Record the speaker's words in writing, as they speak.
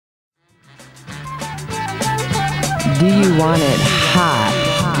Do you want it hot,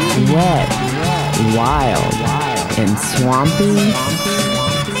 wet, wild, and swampy?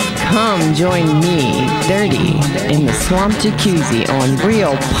 Come join me, Dirty, in the Swamp Jacuzzi on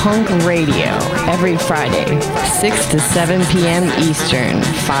Real Punk Radio every Friday, 6 to 7 p.m. Eastern,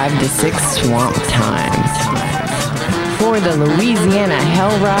 5 to 6 Swamp Time. For the Louisiana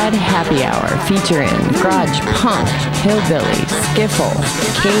Hellride Happy Hour featuring garage punk, hillbilly, skiffle,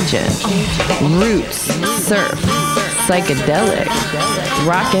 Cajun, roots, surf, psychedelic,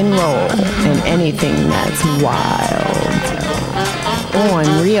 rock and roll, and anything that's wild. On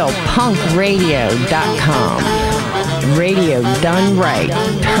realpunkradio.com. Radio done right.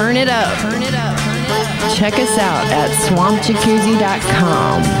 Turn it up. Check us out at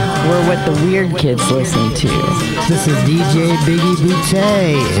swampjacuzzi.com. We're what the weird kids listen to. This is DJ Biggie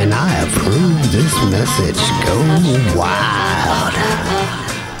Boutte, and I approve this message. Go wild.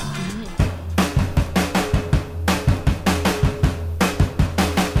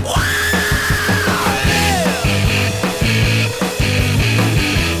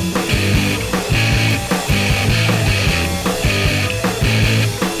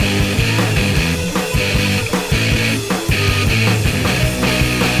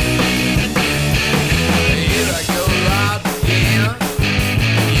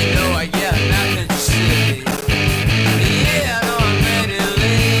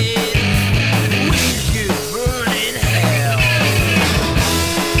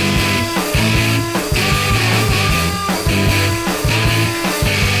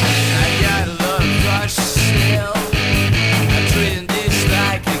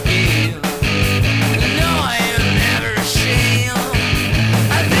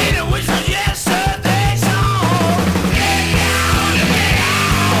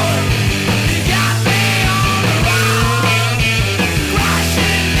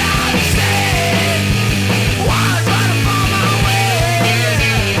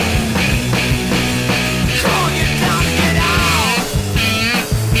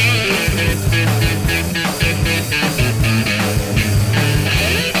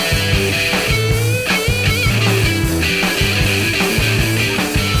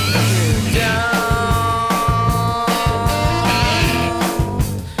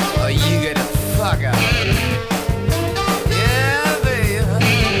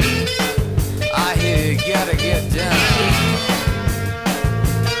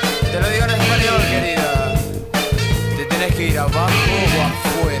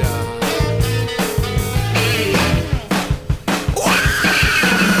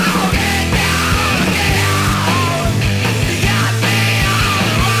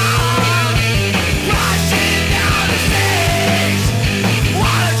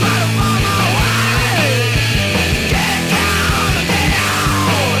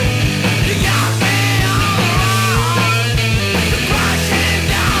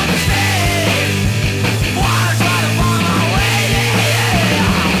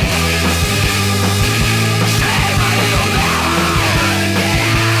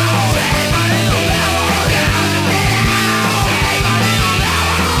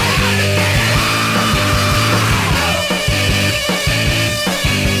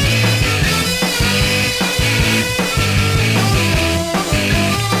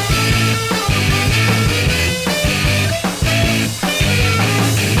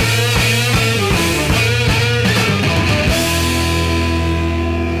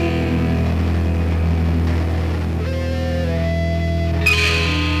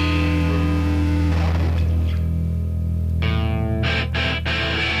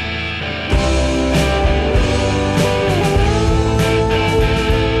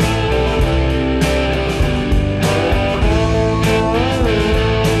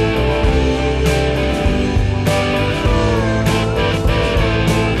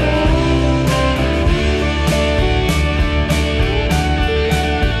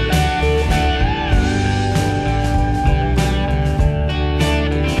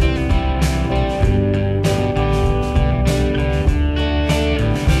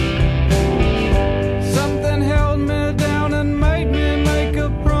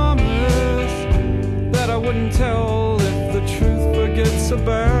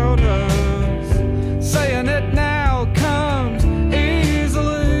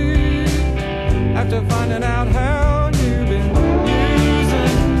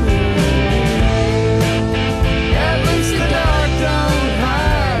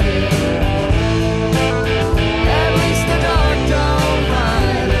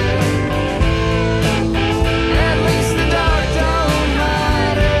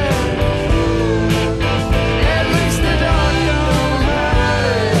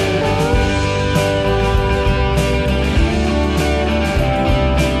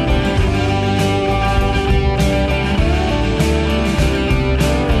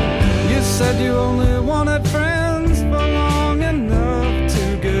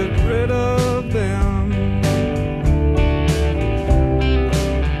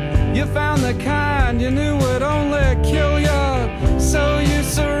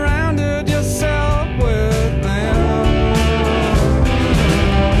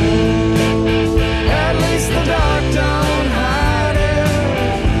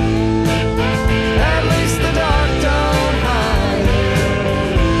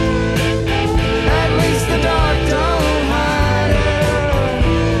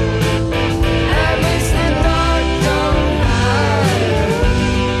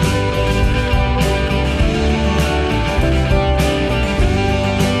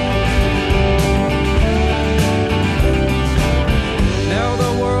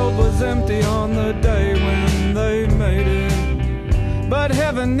 empty on the day when they made it. But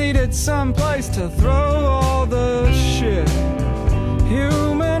heaven needed some place to throw all the shit.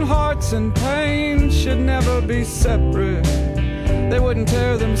 Human hearts and pain should never be separate. They wouldn't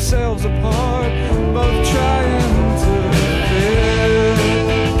tear themselves apart, both trying to fit.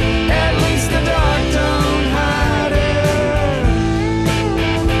 At least the dark don't hide it.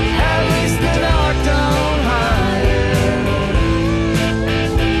 At least the dark don't hide it.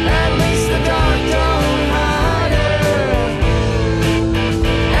 At least the dark don't hide it.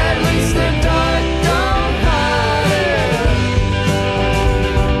 At least the dark don't hide it.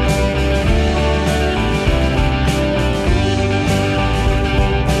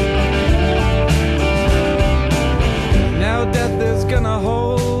 Now death is gonna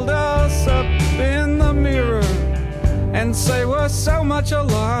hold us up in the mirror and say we're so much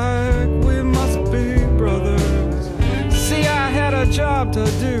alike, we must be brothers. See, I had a job to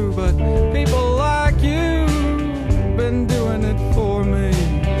do, but people like you been doing it for me,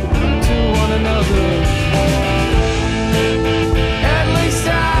 to one another. At least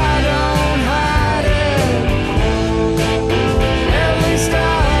I don't hide it. At least I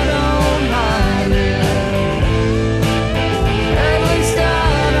don't hide it. At least I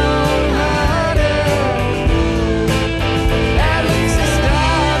don't hide it. At least I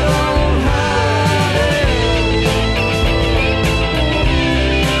don't hide it.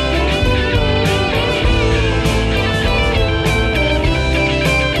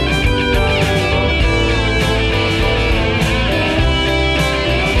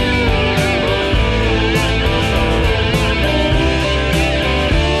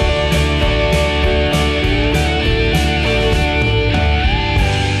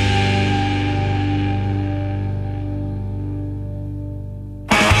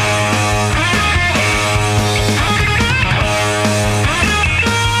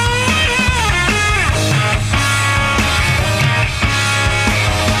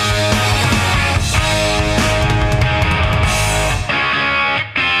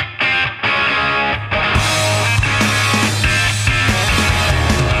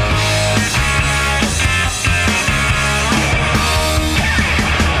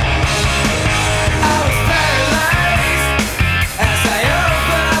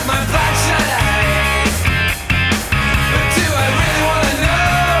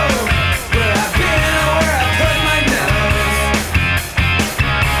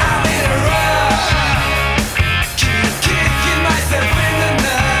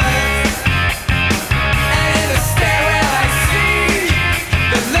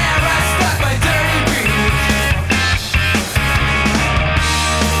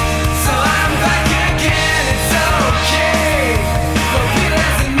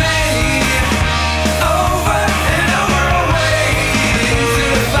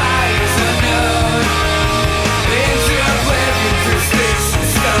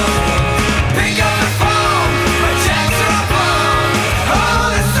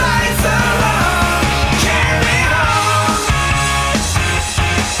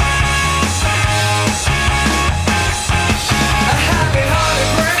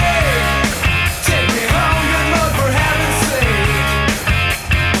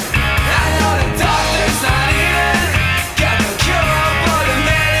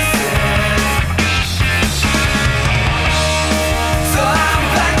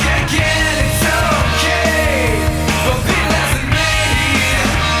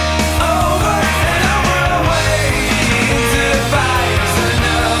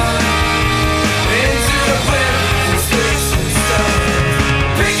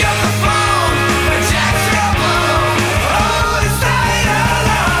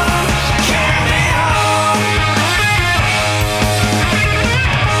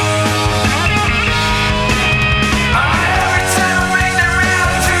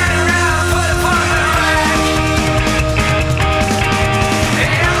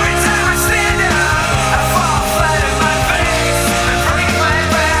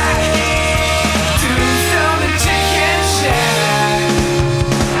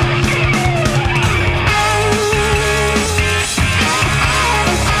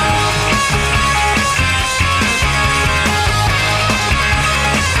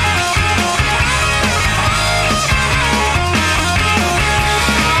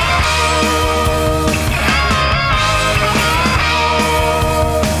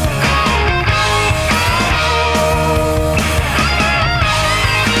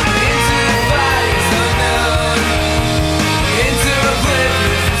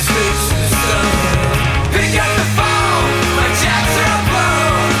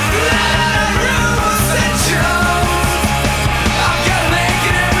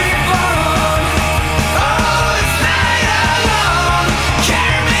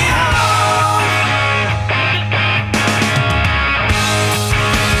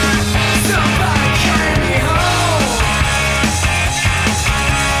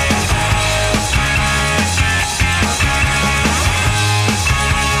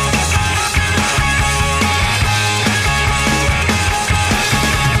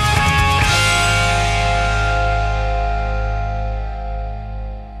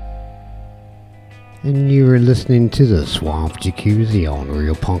 And you were listening to the Swamp Jacuzzi on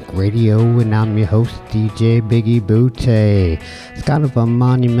Real Punk Radio, and I'm your host, DJ Biggie Bootay. It's kind of a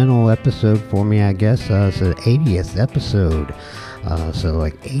monumental episode for me, I guess. It's an 80th episode. So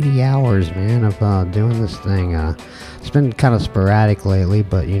like 80 hours, man, of doing this thing. It's been kind of sporadic lately,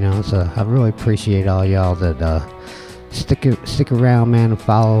 but you know, I really appreciate all y'all that stick around, man, and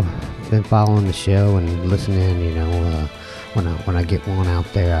been following the show and listening, you know, when I get one out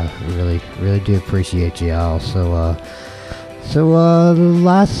there. I really do appreciate y'all. So the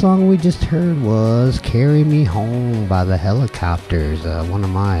last song we just heard was Carry Me Home by the Helicopters, one of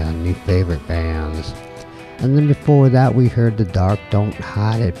my new favorite bands. And then before that we heard The Dark Don't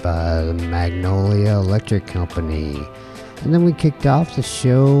Hide It by the Magnolia Electric Company. And then we kicked off the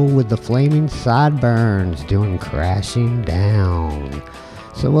show with the Flaming Sideburns doing Crashing Down.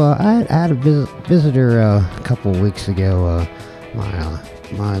 So I had a visitor a couple weeks ago.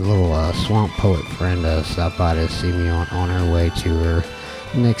 My little swamp poet friend stopped by to see me on her way to her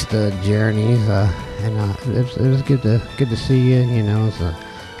next Journeys, and it was good to see you. You know, it's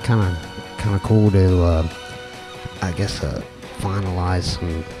kind of cool to I guess finalize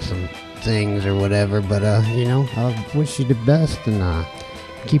some things or whatever. But you know, I wish you the best, and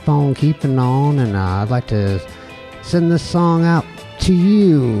keep on keeping on. And I'd like to send this song out to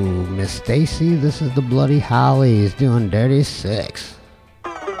you, Miss Stacy. This is the Bloody Hollies doing Dirty Six.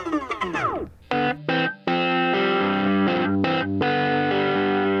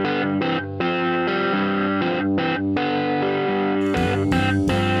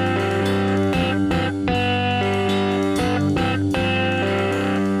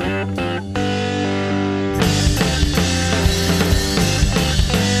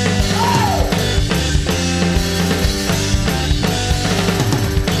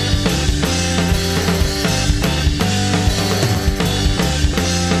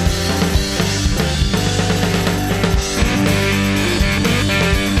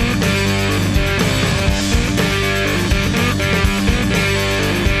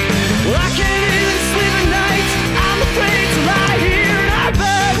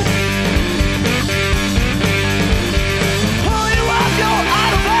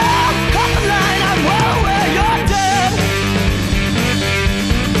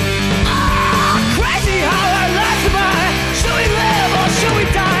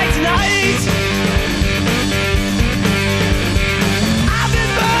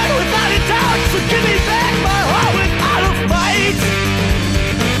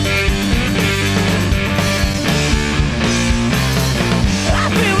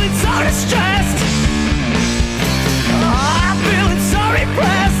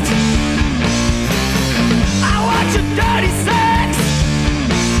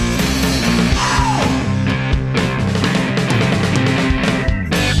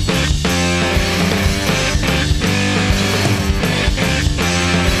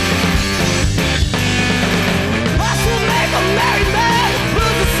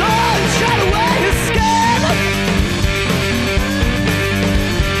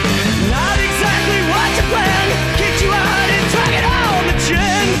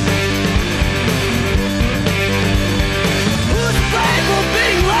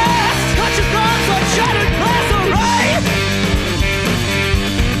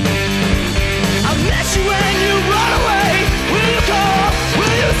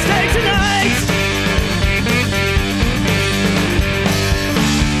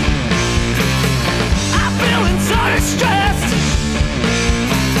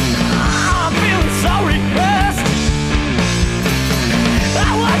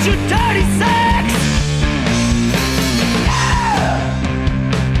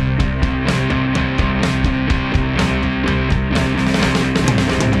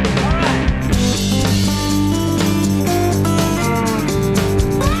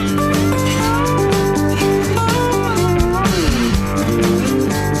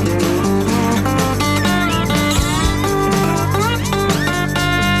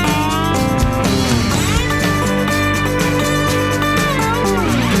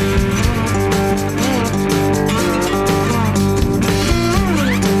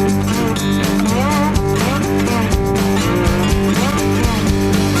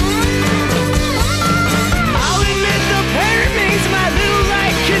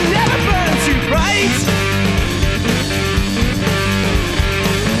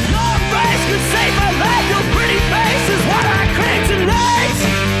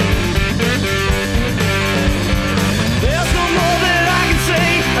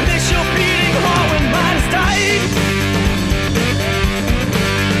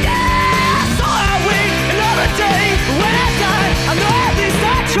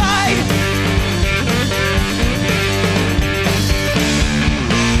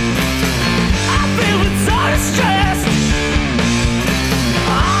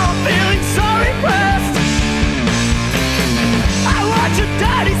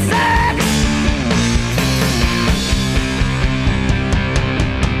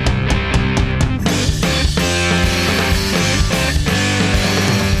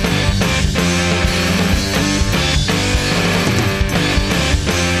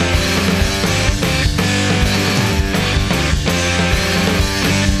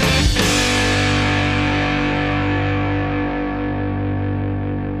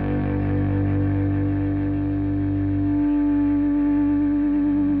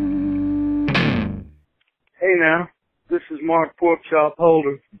 now. This is Mark Porkchop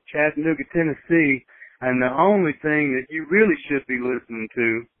Holder from Chattanooga, Tennessee, and the only thing that you really should be listening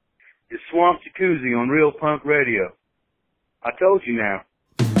to is Swamp Jacuzzi on Real Punk Radio. I told you now.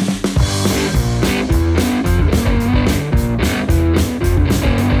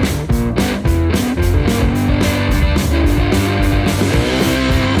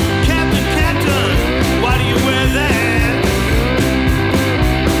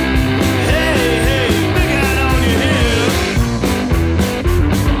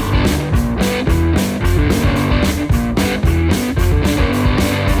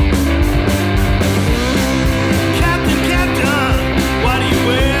 What do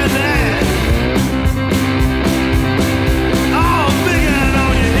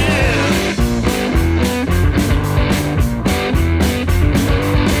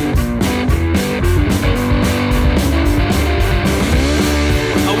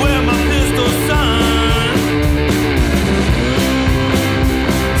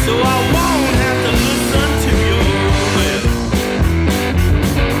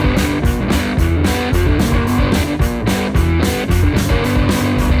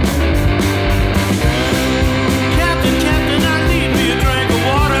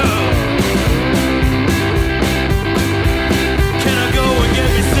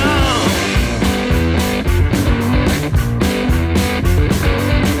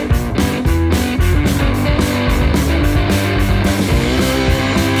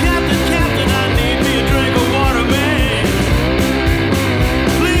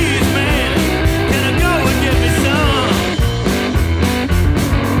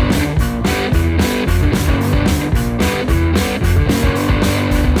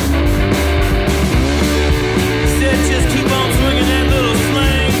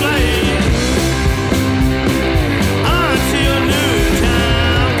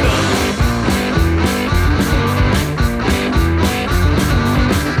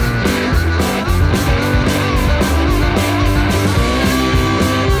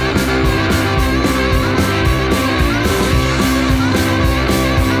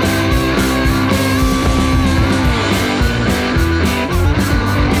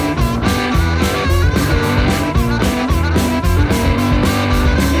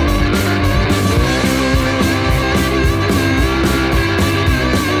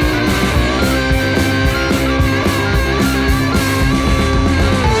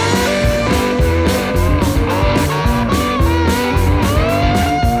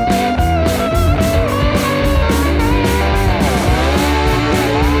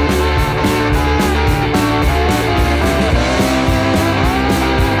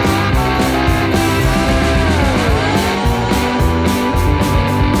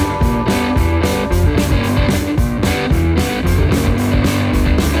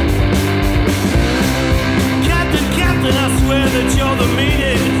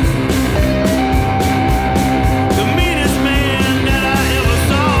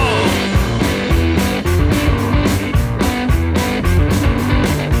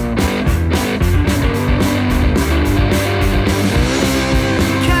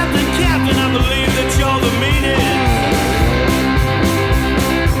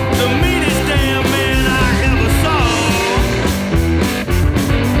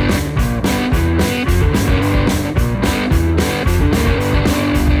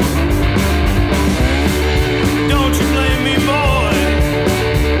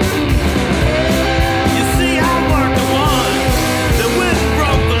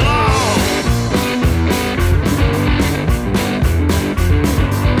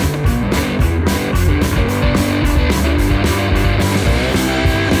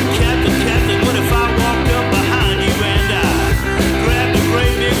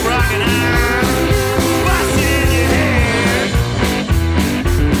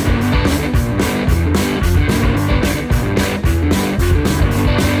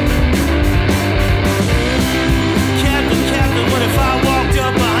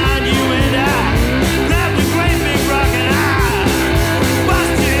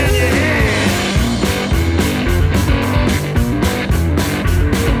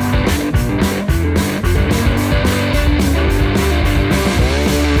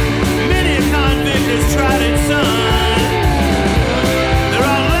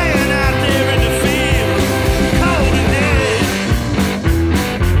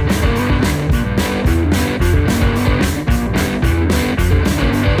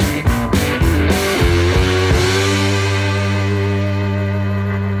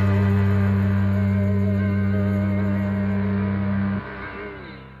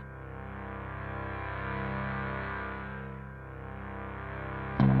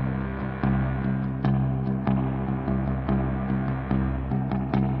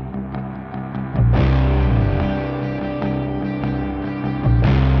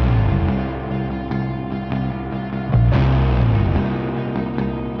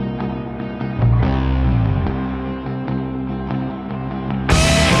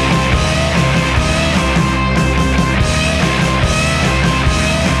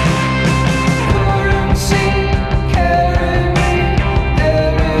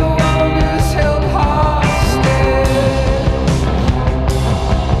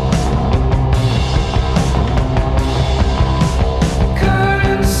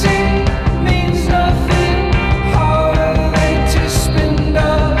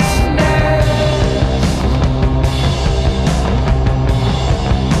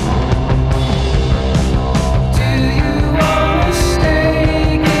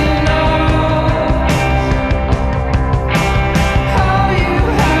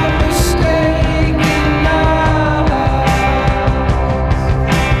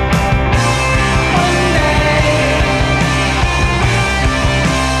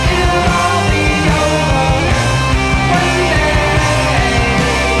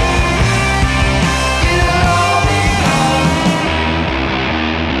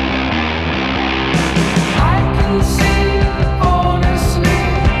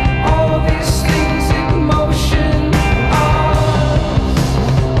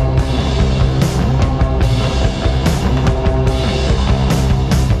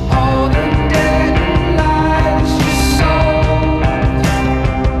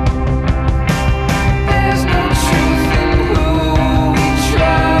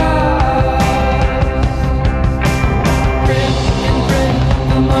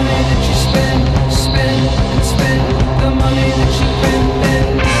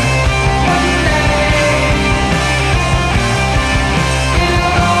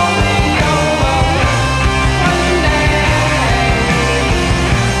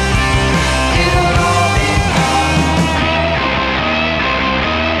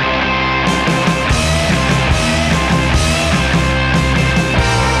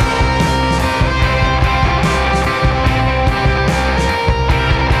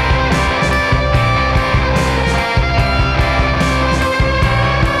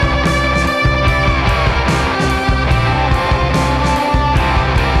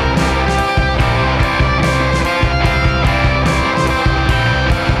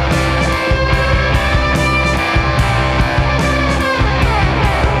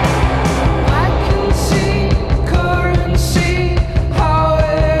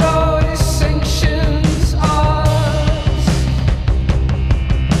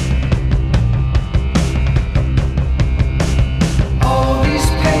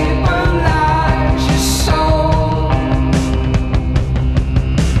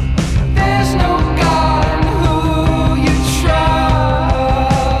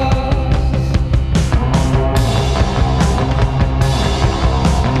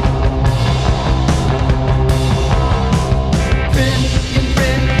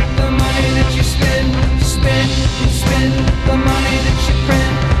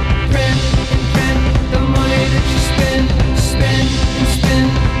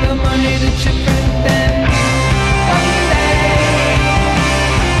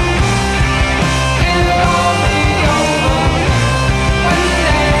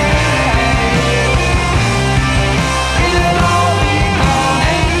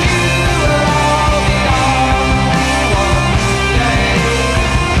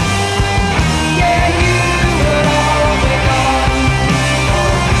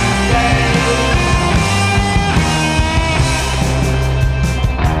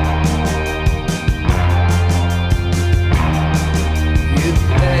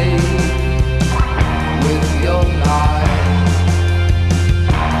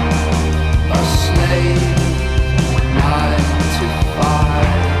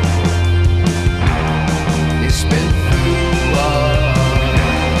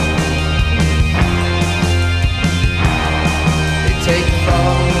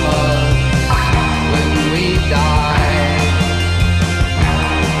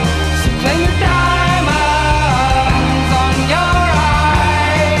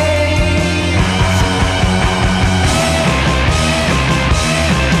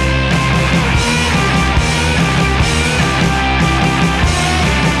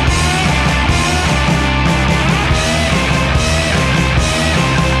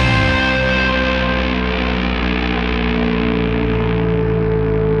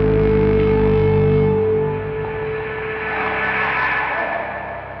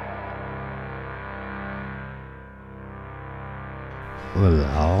Well,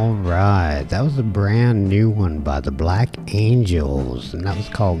 alright. That was a brand new one by the Black Angels, and that was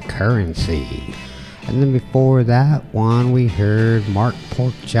called Currency. And then before that one, we heard Mark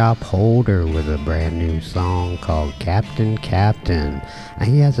Porkchop Holder with a brand new song called Captain Captain.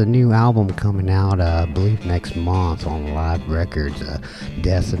 And he has a new album coming out, I believe next month on Live Records,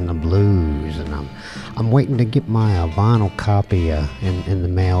 Death in the Blues. And I'm waiting to get my vinyl copy in the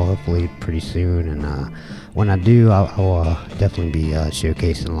mail, hopefully pretty soon. And when I do, I'll definitely be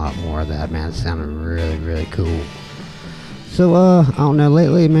showcasing a lot more of that, man. It sounded really, really cool. So, I don't know,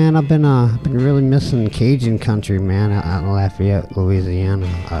 lately, man, I've been really missing Cajun country, man, out in Lafayette, Louisiana.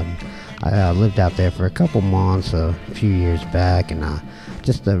 I lived out there for a couple months a few years back, and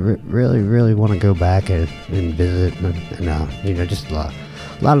just really want to go back and visit, and you know, just a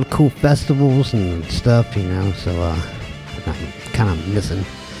lot of cool festivals and stuff, you know, so I'm kind of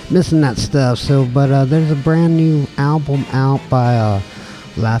missing that stuff. So, but there's a brand new album out by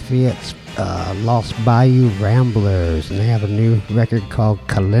Lafayette's Lost Bayou Ramblers, and they have a new record called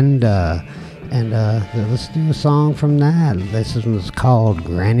Kalinda, and let's do a song from that. This one's called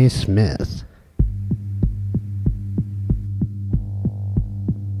Granny Smith.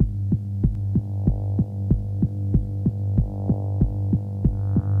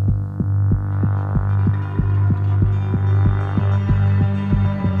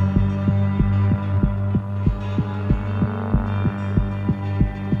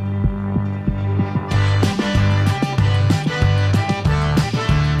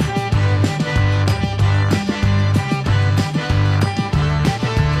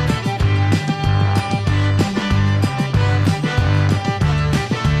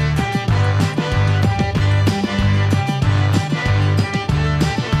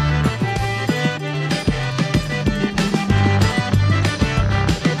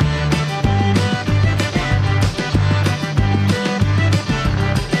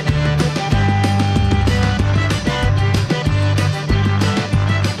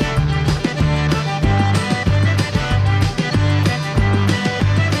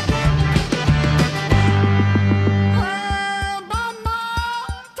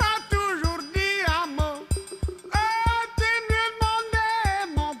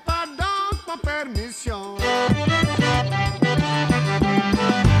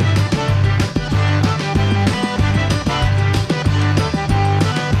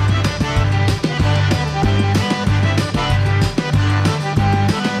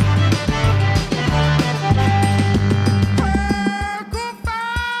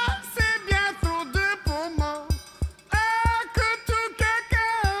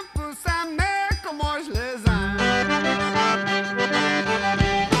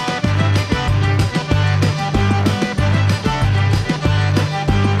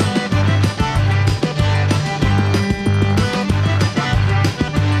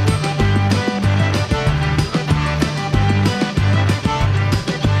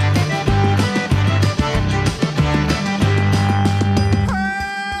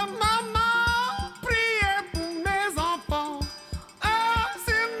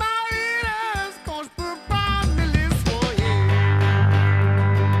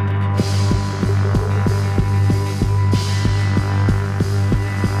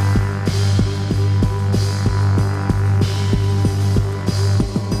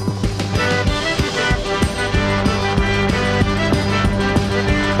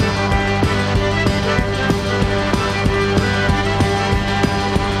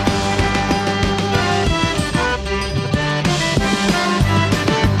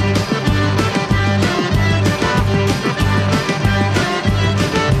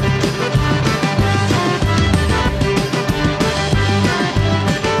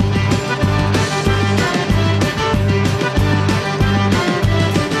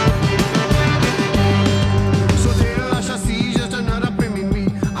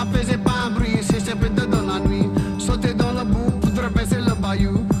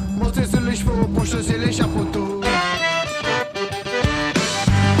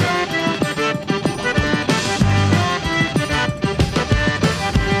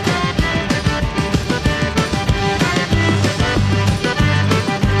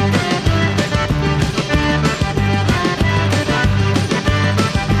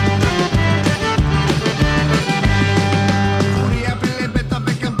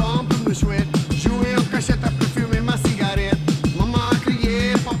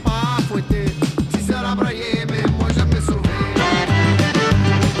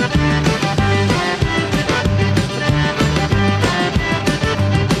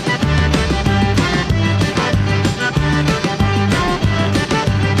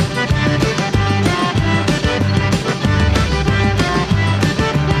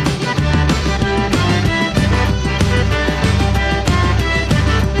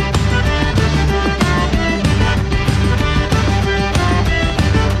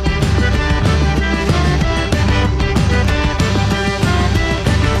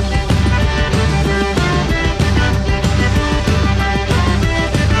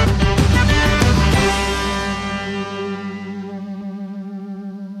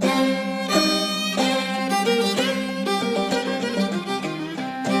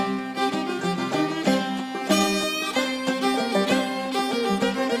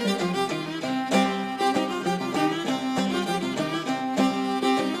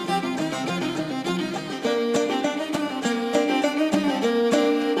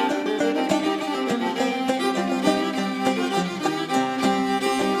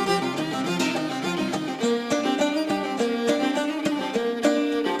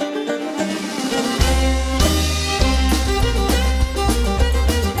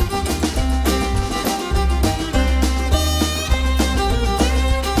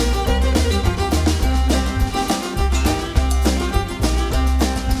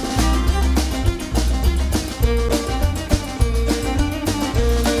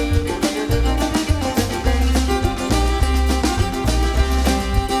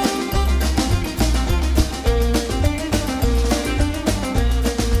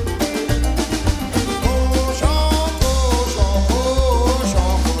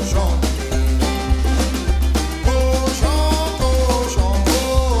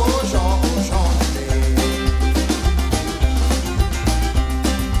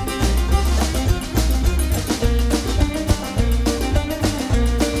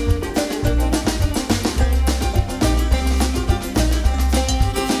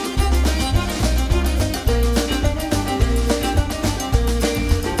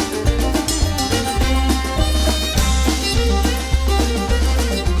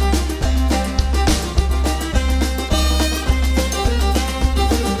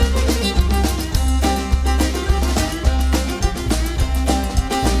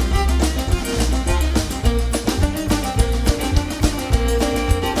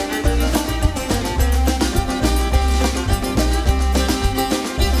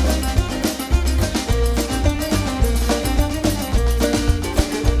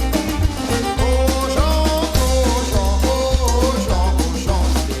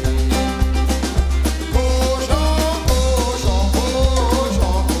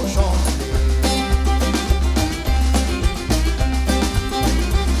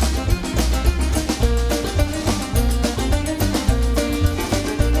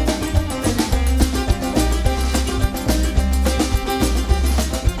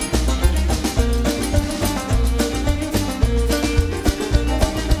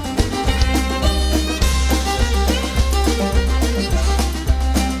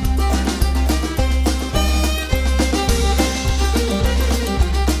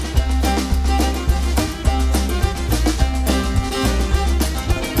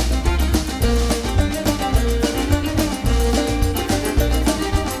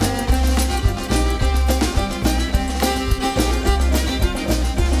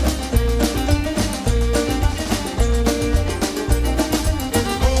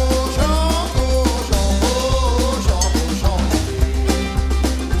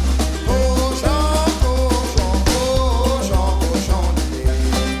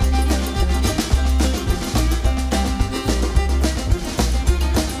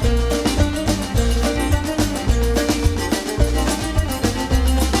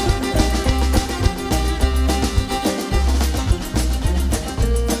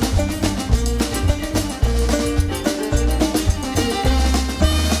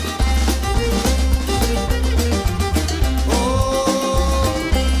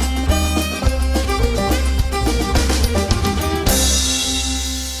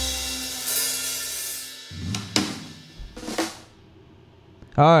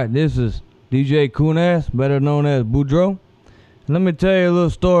 Alright, this is DJ Kunas, better known as Boudreaux. Let me tell you a little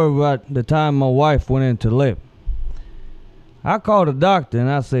story about the time my wife went into labor. I called the doctor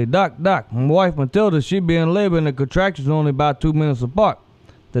and I say, Doc, my wife Matilda, she be in labor and the contractions only about 2 minutes apart.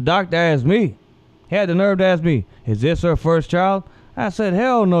 The doctor asked me, he had the nerve to ask me, is this her first child? I said,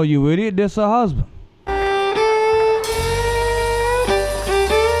 hell no, you idiot, this her husband.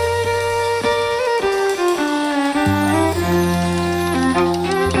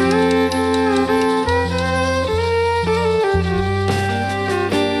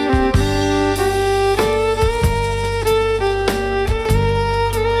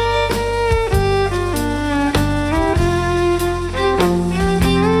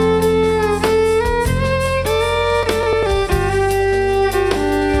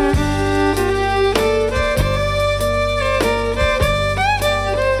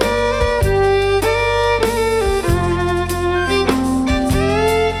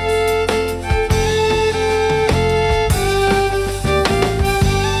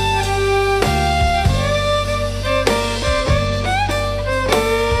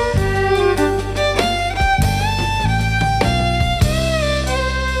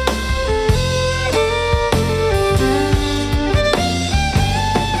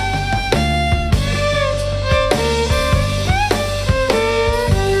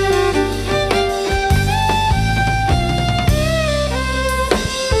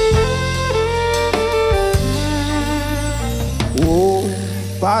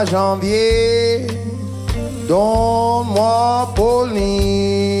 Pas janvier, donne-moi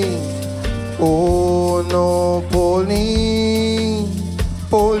Pauline. Oh non, Pauline,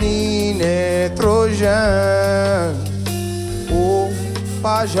 Pauline est trop jeune. Oh,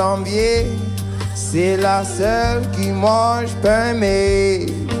 pas janvier, c'est la seule qui mange pain mais.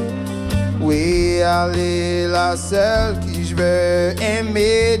 Oui, elle est la seule que je veux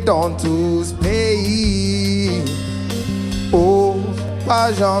aimer dans tout ce pays. Oh,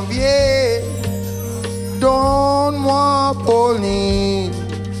 pas janvier, donne-moi Pauline.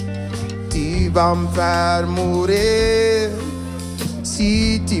 Tu vas me faire mourir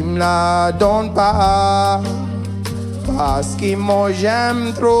si tu me la donnes pas. Parce que moi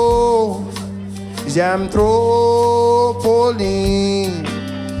j'aime trop Pauline.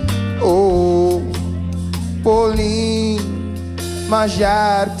 Oh, Pauline, ma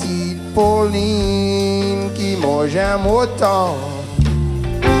chère petite Pauline, qui moi j'aime autant.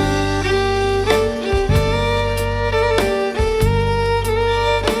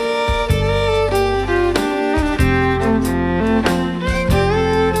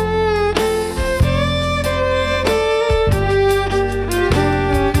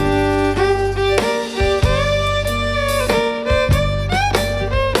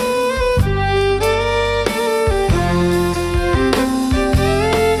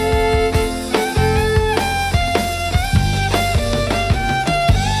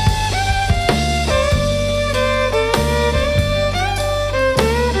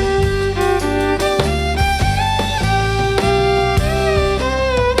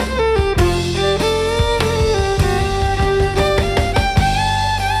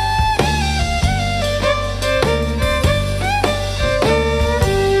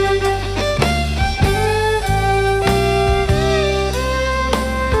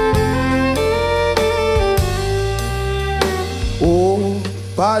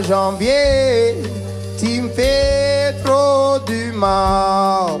 Pas janvier, tu me fais trop du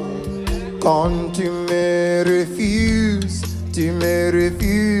mal. Quand tu me refuses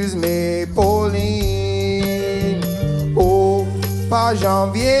mes Pauline. Oh, pas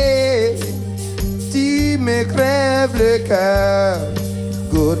janvier, tu me crèves le cœur.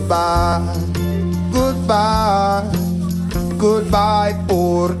 Goodbye, goodbye, goodbye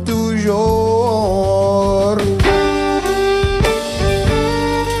pour toujours.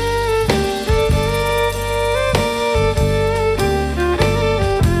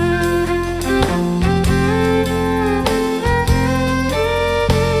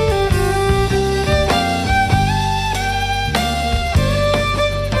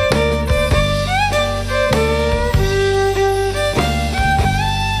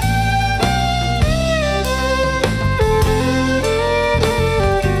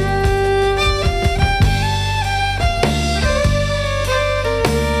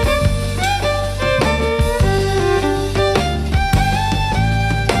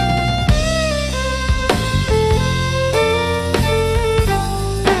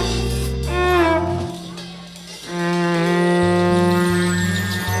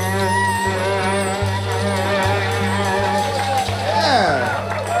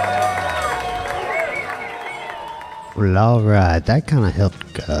 All right. That kind of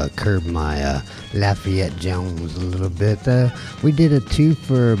helped curb my Lafayette Jones a little bit. We did a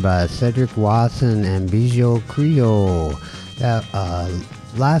twofer by Cedric Watson and Bijou Creole. That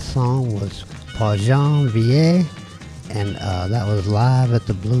last song was Par Janvier, and that was live at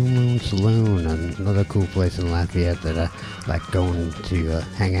the Blue Moon Saloon, another cool place in Lafayette that I like going to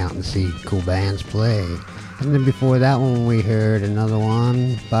hang out and see cool bands play. And then before that one, we heard another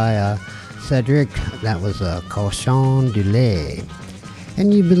one by Cedric. That was Cochon du Lait.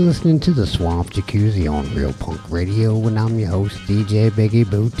 And you've been listening to the Swamp Jacuzzi on Real Punk Radio, and I'm your host, DJ Biggie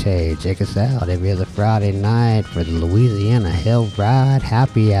Booty. Check us out every other Friday night for the Louisiana Hell Ride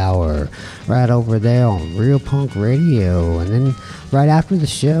Happy Hour, right over there on Real Punk Radio. And then right after the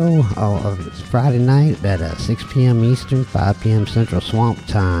show, it's Friday night at 6 p.m. Eastern, 5 p.m. Central Swamp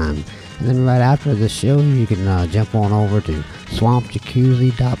Time. And then right after the show, you can jump on over to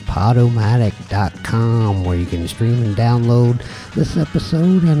swampjacuzzi.podomatic.com, where you can stream and download this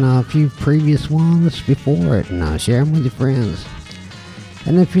episode and a few previous ones before it, and share them with your friends.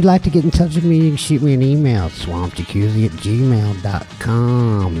 And if you'd like to get in touch with me, you can shoot me an email at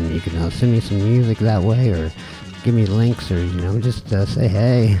swampjacuzzi@gmail.com. You can send me some music that way, or give me links, or just say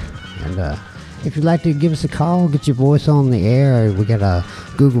hey. And if you'd like to give us a call, get your voice on the air, we got a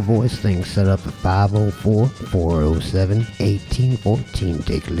Google Voice thing set up at 504-407-1814.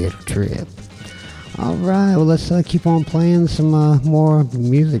 Take a little trip. Alright, well, let's keep on playing some more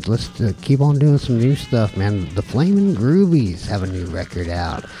music. Let's keep on doing some new stuff, man. The Flamin' Groovies have a new record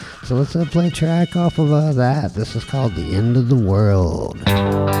out. So let's play a track off of that. This is called The End of the World.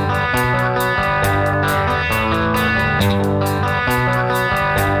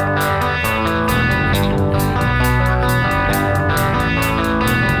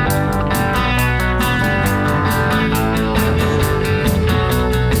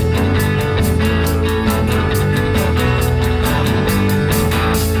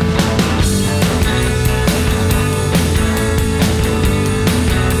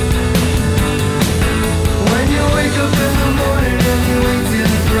 When you wake up in the morning and you ain't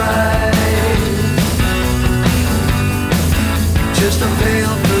feeling bright,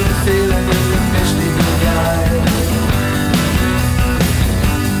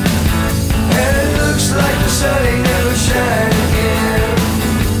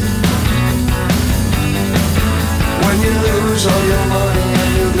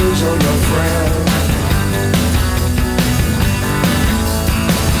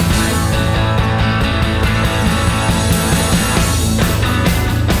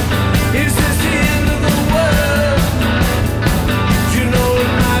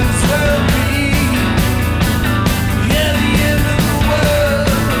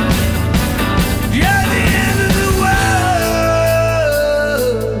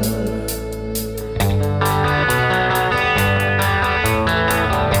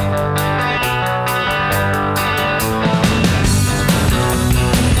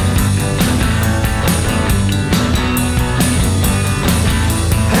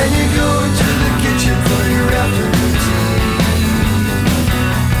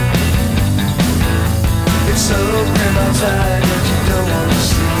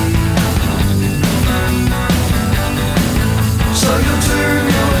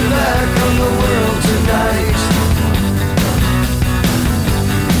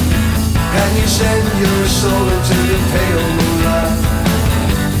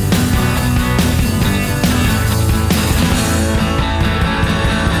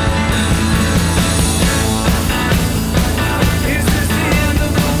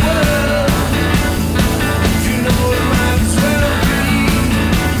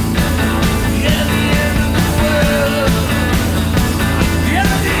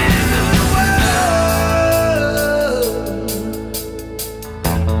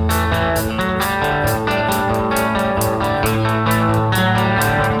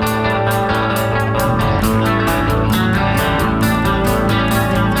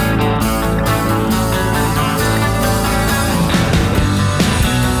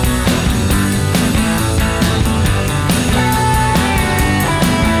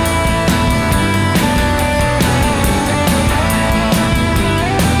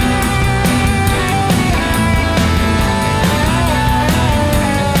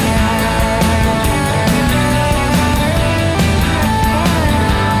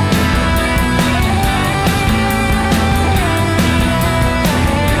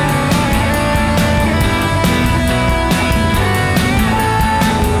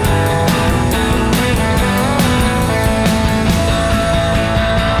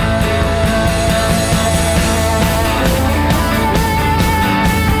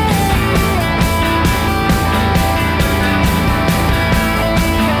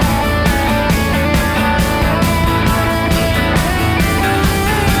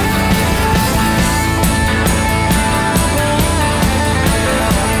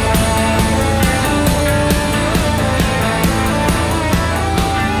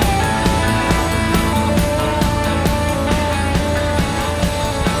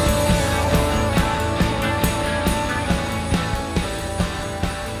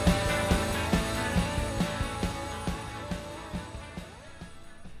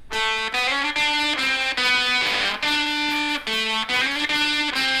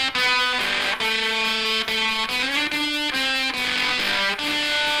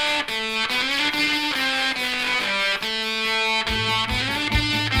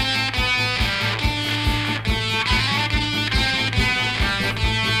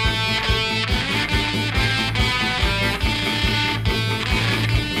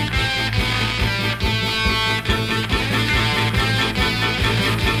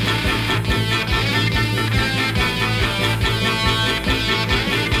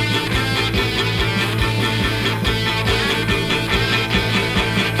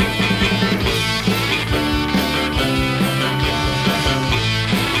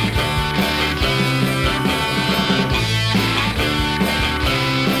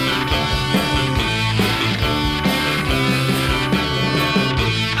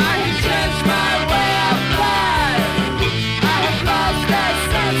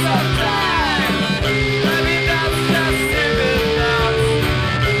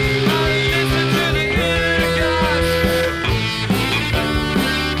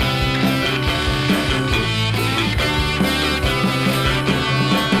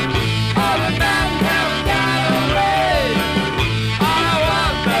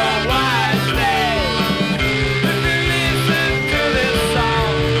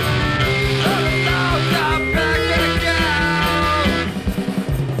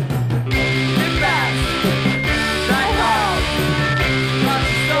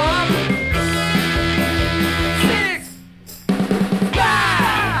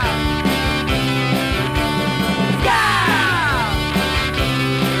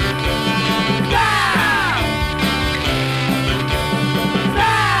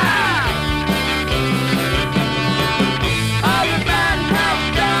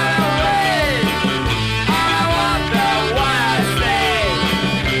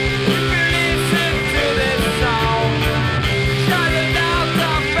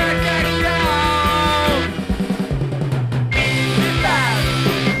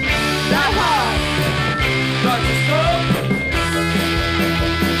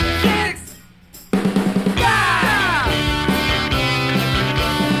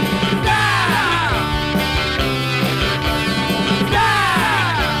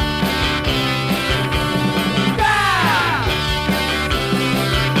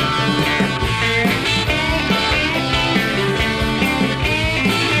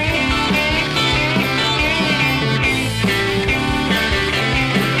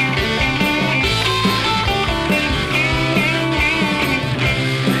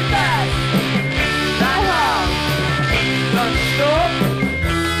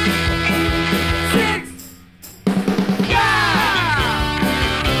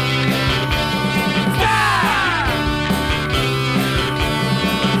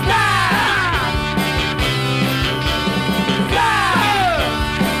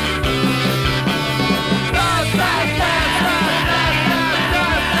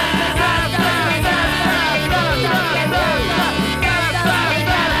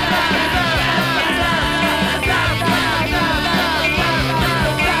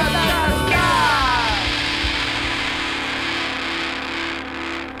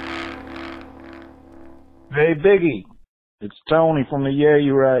 DJ Biggie. It's Tony from the Yeah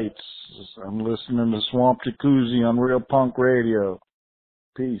You Rights. I'm listening to Swamp Jacuzzi on Real Punk Radio.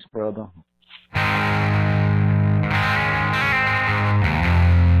 Peace, brother.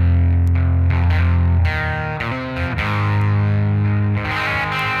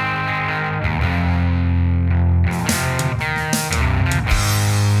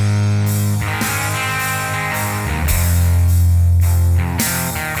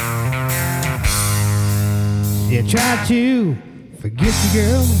 You try to forget the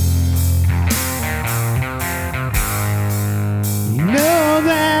girl. You know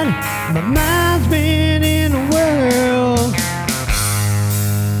that my mind's been in the world.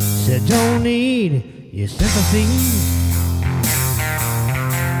 Said don't need your sympathy.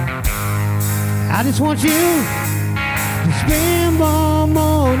 I just want you to spend one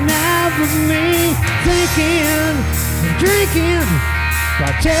more night with me, thinking and drinking,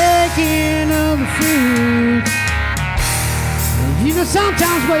 partaking of the food. You know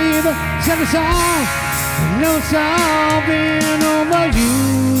sometimes, baby, set us all, I know it's all been over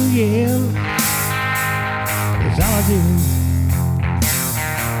you, yeah. That's all I do.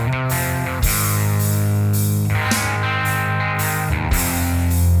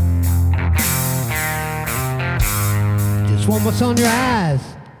 Just one more sunrise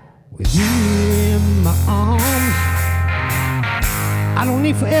with you in my arms. I don't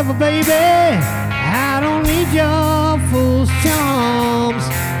need forever, baby. I don't need your fool's charms.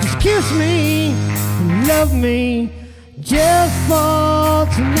 Just kiss me and love me just for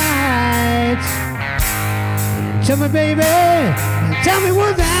tonight. Tell me, baby, tell me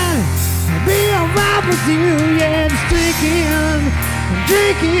would that be alright with you? Yeah, just drinking and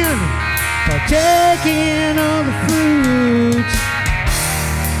drinking, partaking of the fruits.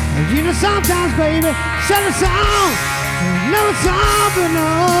 And you know sometimes, baby, set us on. No, it's all been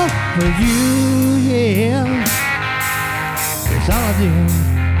all for you, yeah. That's all I do.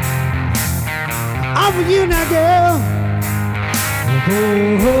 All for you now, girl. Oh,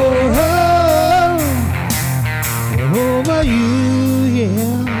 oh, oh, oh. Over you,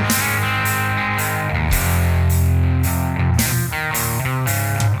 yeah.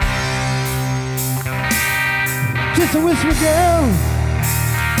 Just a whisper, girl.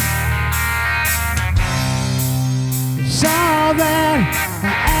 It's all that I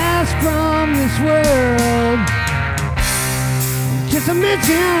ask from this world. Just a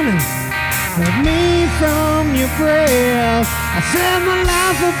mention of me from your breath. I said my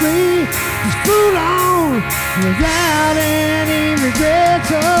life will be just full on without any regrets.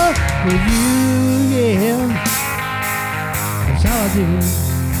 Oh, with you, yeah. That's all I do.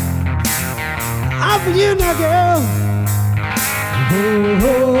 All for you now, girl. Oh,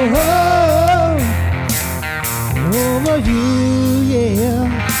 oh, oh. Over you, yeah.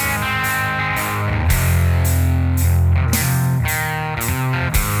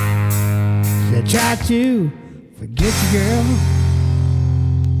 Said try to forget you, girl.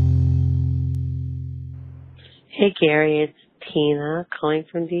 Hey Gary, it's Tina calling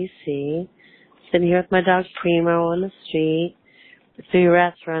from DC. Sitting here with my dog Primo on the street. The 3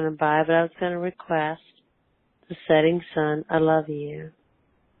 rats running by, but I was going to request the setting sun, I love you.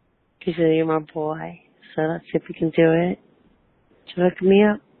 Because you're my boy. So let's see if we can do it. Did you look me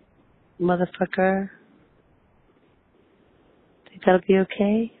up, motherfucker? Think that'll be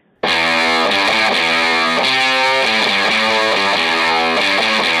okay?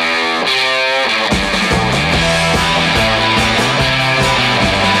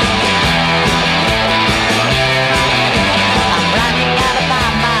 I'm running out of my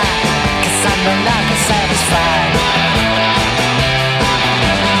mind, 'cause I'm no longer satisfied.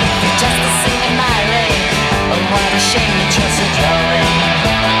 Just to see my ring. Oh, what a shame you chose to draw it.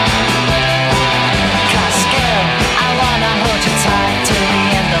 'Cause girl, I wanna hold you tight till the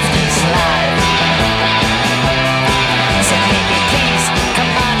end of this life. So baby, please,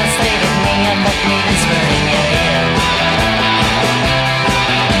 come on and stay with me and let me whisper in your ear.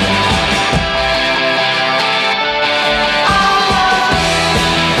 Oh,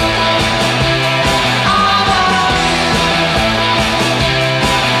 oh,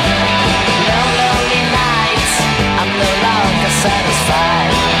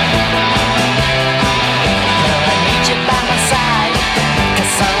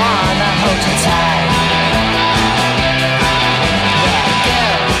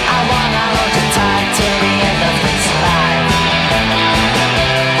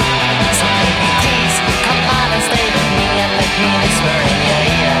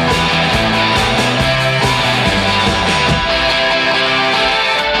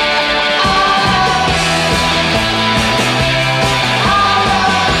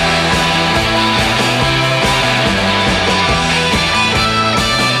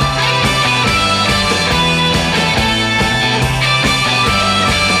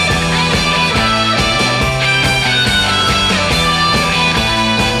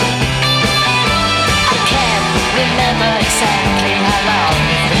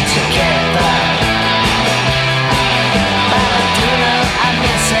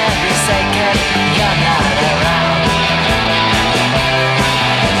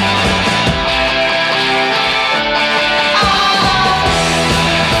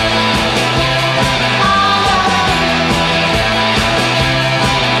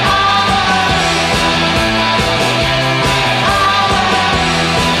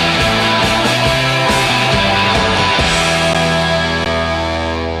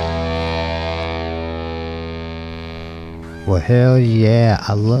 hell yeah.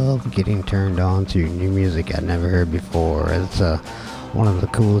 I love getting turned on to new music I never heard before. It's one of the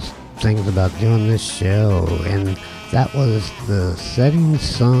coolest things about doing this show. And that was The Setting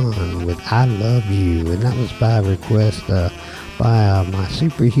Sun with I Love You. And that was by request by my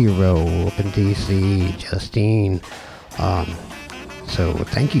superhero up in DC, Justine. So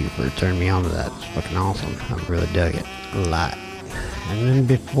thank you for turning me on to that. It's fucking awesome. I really dug it a lot. And then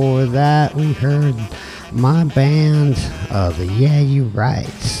before that, we heard my band, the Yeah You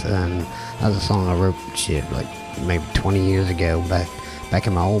Rights, and that was a song I wrote like maybe 20 years ago back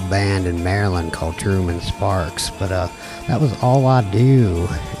in my old band in Maryland called Truman Sparks. But that was All I Do,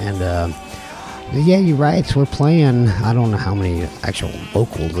 and the Yeah You Rights, we're playing. I don't know how many actual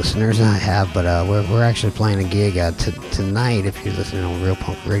local listeners I have, but we're actually playing a gig tonight. If you're listening on Real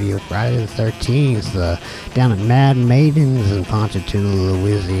Punk Radio, Friday the 13th, down at Mad Maidens in Ponchatoula,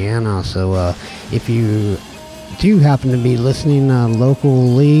 Louisiana. So if you do happen to be listening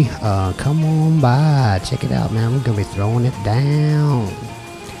locally, come on by, check it out, man. We're gonna be throwing it down.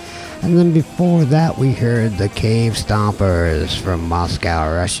 And then before that, we heard the Cave Stompers from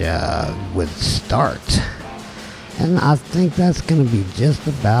Moscow, Russia with Start. And I think that's going to be just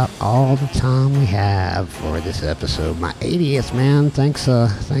about all the time we have for this episode. My 80th, man. Thanks for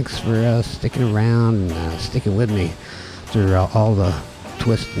sticking around and sticking with me through all the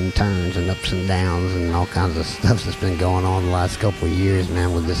twists and turns and ups and downs and all kinds of stuff that's been going on the last couple of years,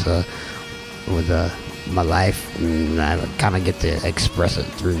 man, with this, my life, and I kind of get to express it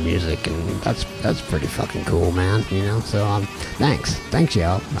through music, and that's pretty fucking cool, man, you know. So thanks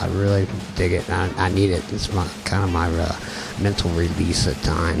y'all. I really dig it. I need it. It's my mental release at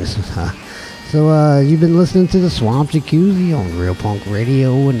times. So you've been listening to the Swamp Jacuzzi on Real Punk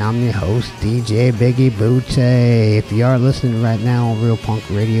Radio, and I'm your host, DJ Biggie Bootay. If you are listening right now on Real Punk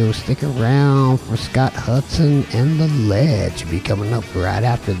Radio, stick around for Scott Hudson and The Ledge. Be coming up right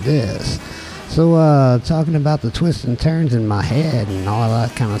after this. So, talking about the twists and turns in my head and all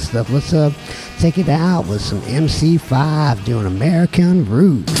that kind of stuff, let's take it out with some MC5 doing American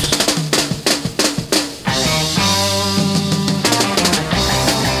Roots.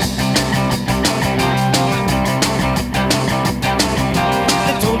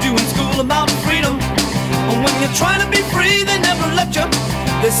 They told you in school about freedom, and when you're trying to be free, they never let you.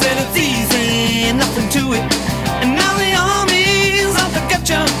 They said it's easy, nothing to it, and now the army's out to get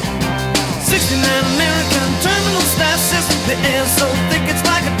you. 69 American terminal stasis. The air's so thick it's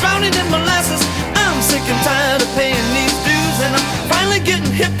like a drowning in molasses. I'm sick and tired of paying these dues, and I'm finally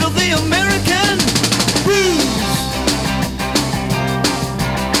getting hip to the American blues.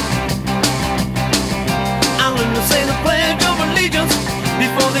 I learned to say the Pledge of Allegiance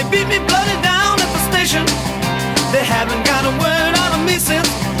before they beat me bloody down at the station. They haven't got a word out of me since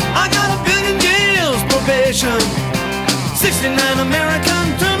I got a billion years probation. 69 American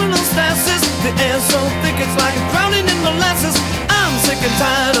terminal stasis. The air's so thick it's like drowning in molasses. I'm sick and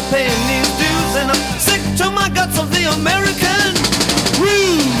tired of paying these dues, and I'm sick to my guts of the American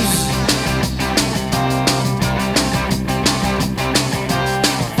blues.